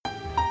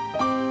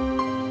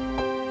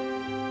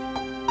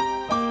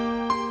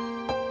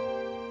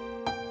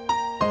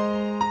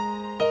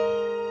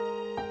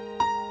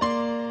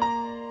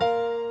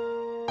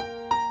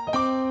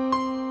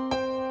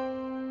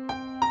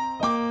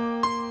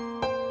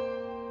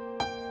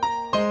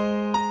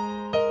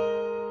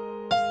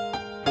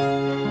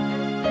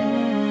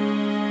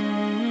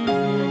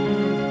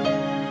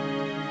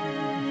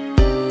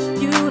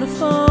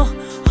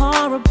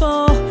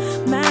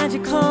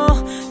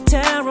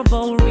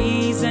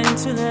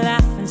reason to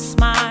laugh and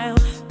smile,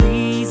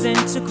 reason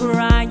to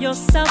cry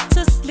yourself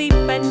to sleep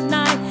at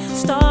night.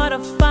 Start a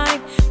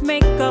fight,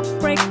 make up,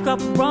 break up,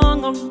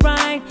 wrong or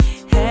right.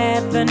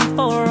 Heaven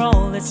for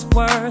all it's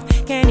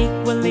worth can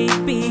equally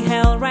be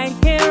held right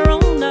here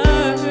on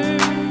earth.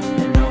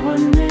 And no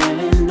one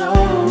really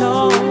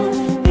knows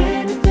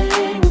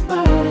anything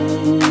about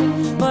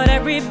it, but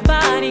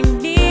everybody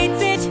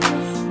needs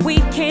it. We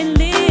can't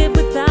live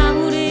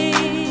without it.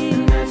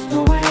 and that's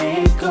the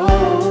way it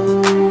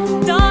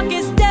goes.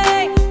 Darkest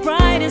day,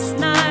 brightest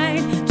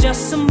night,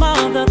 just some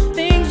other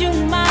things you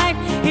might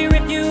hear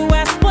if you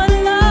ask what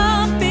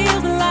love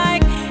feels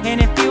like.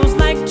 And it feels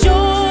like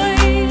joy,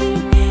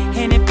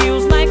 and it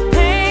feels like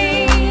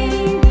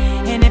pain,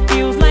 and it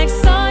feels like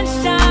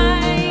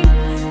sunshine,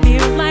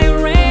 feels like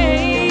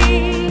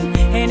rain,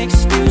 an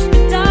excuse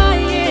for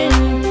dying,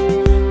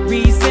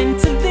 reason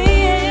to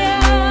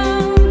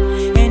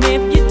live. And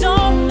if you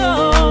don't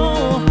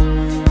know,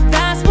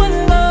 that's what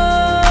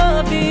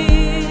love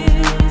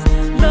is.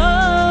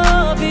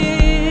 Love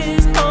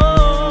is,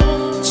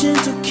 oh.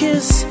 Gentle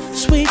kiss,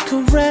 sweet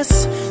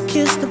caress,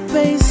 kiss the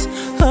base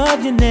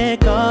of your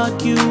neck,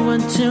 argue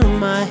until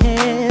my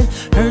head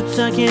hurts.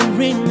 I can't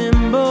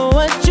remember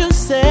what you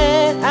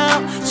said.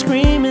 Out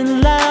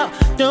screaming loud,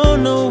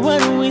 don't know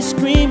what we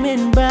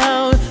screaming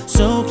about.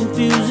 So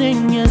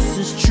confusing, yes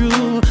it's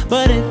true,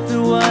 but if it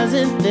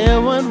wasn't there,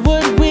 what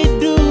would we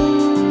do?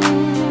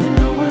 And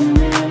no one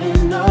really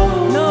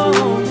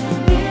knows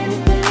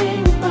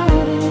anything about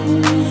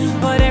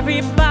it, But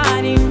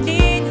everybody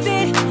needs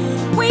it.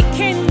 We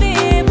can't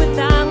live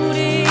without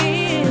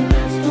it. and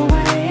that's the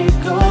way it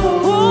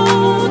goes.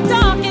 Ooh,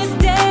 darkest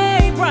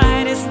day,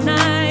 brightest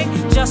night,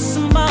 just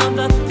some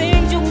other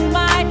things you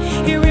might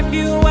hear if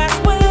you ask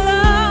what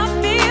love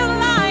feels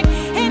like.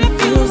 And it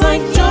feels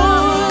like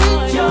joy,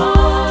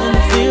 And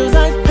it feels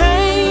like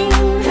pain,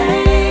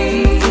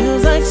 pain,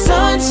 feels like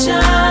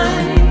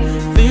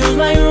sunshine, feels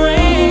like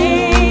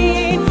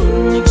rain,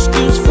 an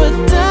excuse for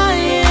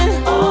dying,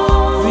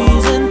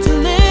 reason to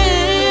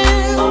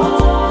live.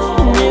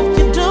 And if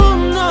you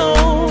don't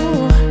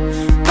know,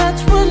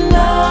 that's what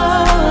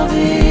love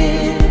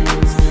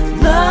is.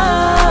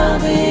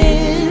 Love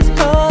is,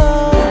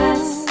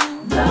 oh.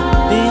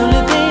 The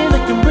only thing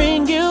that can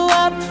bring you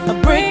up or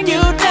bring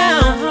you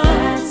down,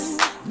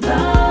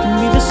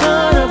 be the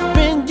sun up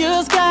in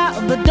your sky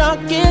or the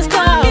darkest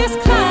cloud.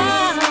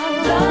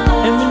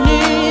 And we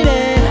need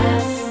it,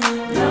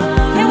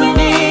 and we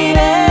need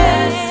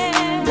it.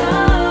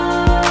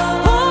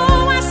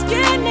 Oh, ask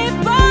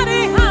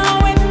anybody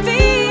how it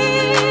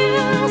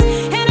feels.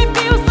 And it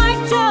feels like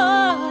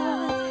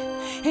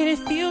joy, and it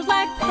feels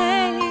like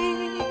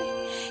pain,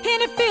 and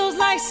it feels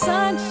like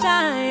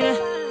sunshine,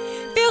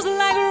 feels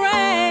like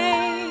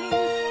rain.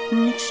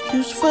 An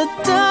excuse for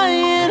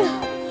dying,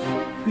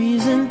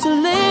 reason to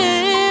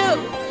live.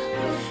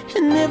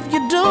 And if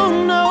you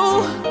don't know,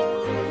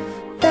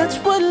 that's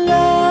what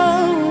love